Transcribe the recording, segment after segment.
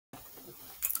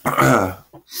Sorry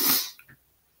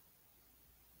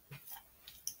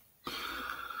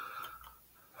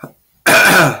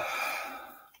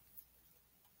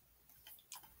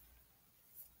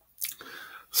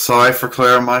for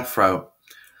clearing my throat.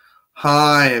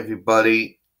 Hi,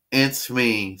 everybody. It's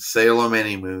me, Salem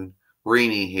Anymoon,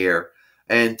 RINI here.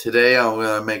 And today I'm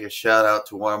going to make a shout out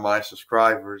to one of my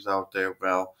subscribers out there.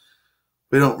 Well,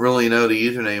 we don't really know the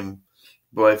username,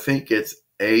 but I think it's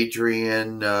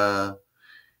Adrian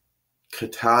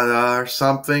Teixeira or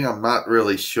something. I'm not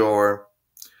really sure.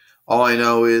 All I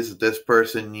know is that this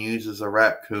person uses a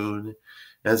raccoon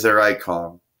as their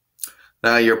icon.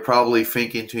 Now you're probably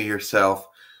thinking to yourself,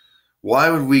 why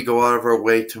would we go out of our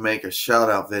way to make a shout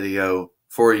out video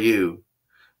for you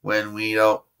when we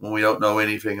don't know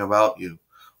anything about you?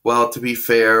 Well, to be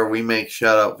fair, we make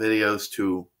shout out videos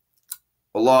to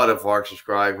a lot of our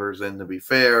subscribers, and to be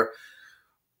fair,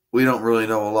 we don't really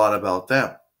know a lot about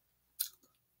them.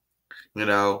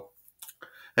 And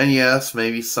yes,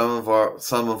 maybe some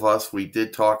of us, we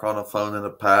did talk on the phone in the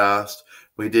past.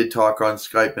 We did talk on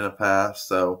Skype in the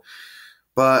past,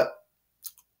 but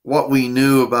what we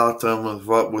knew about them was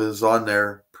what was on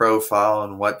their profile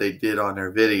and what they did on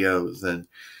their videos and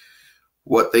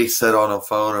what they said on a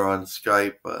phone or on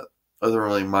Skype, but wasn't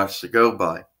really much to go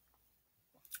by.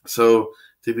 So,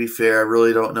 to be fair, I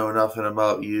really don't know nothing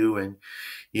about you, and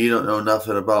you don't know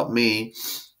nothing about me,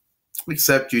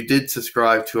 except you did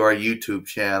subscribe to our YouTube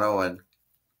channel, and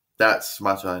that's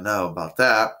much I know about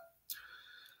that.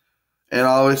 And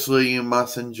obviously you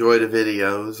must enjoy the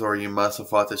videos, or you must have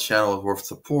thought the channel was worth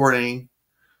supporting.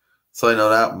 So I know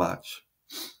that much.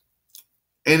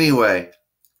 Anyway,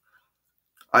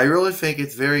 I really think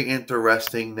it's very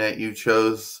interesting that you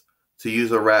chose to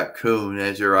use a raccoon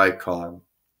as your icon.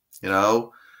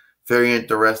 Very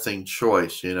interesting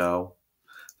choice, The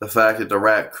fact that the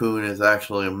raccoon is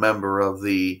actually a member of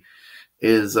the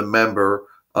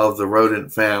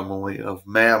rodent family of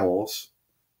mammals.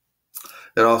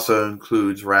 It also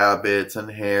includes rabbits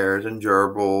and hares and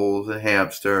gerbils and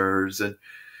hamsters and,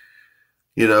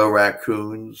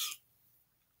 raccoons.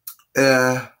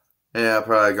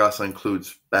 Probably also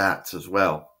includes bats as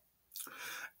well.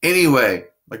 Anyway,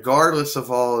 regardless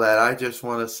of all that, I just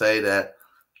want to say that,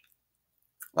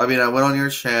 I went on your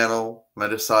channel and I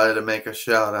decided to make a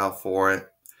shout out for it.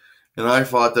 And I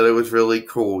thought that it was really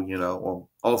cool, Well,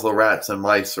 also rats and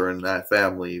mice are in that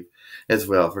family as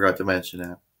well. I forgot to mention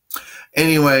that.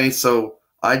 Anyway, so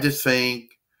I just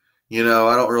think, I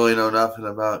don't really know nothing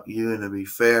about you, and to be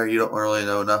fair, you don't really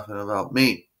know nothing about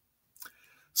me.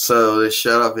 So this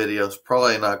shout out video is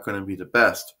probably not going to be the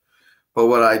best. But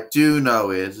what I do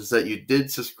know is that you did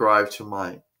subscribe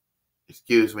to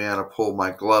excuse me, I had to pull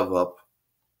my glove up.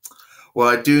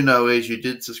 What I do know is you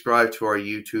did subscribe to our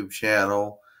YouTube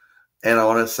channel, and I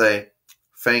want to say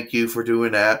thank you for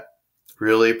doing that.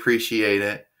 Really appreciate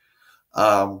it.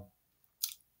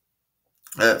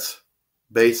 That's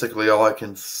basically all I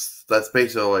say. That's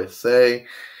basically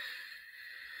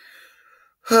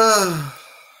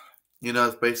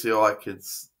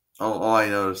all I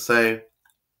know to say.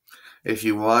 If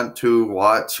you want to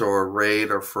watch or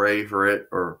rate or favorite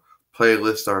or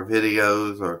playlist our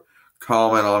videos or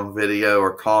comment on video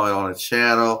or comment on a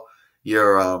channel,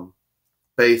 you're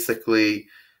basically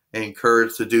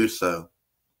encouraged to do so.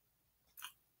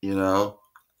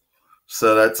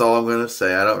 So that's all I'm going to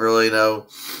say. I don't really know.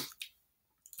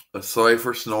 Sorry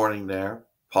for snorting there.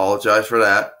 Apologize for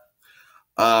that.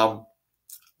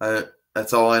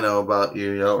 That's all I know about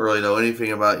you. I don't really know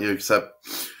anything about you except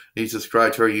you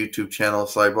subscribe to our YouTube channel.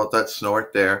 Sorry about that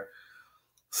snort there.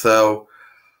 So,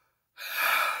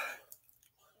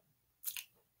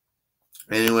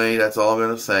 anyway, that's all I'm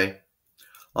going to say.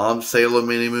 I'm Salem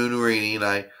Anymoon, and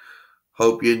I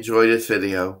hope you enjoyed this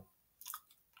video.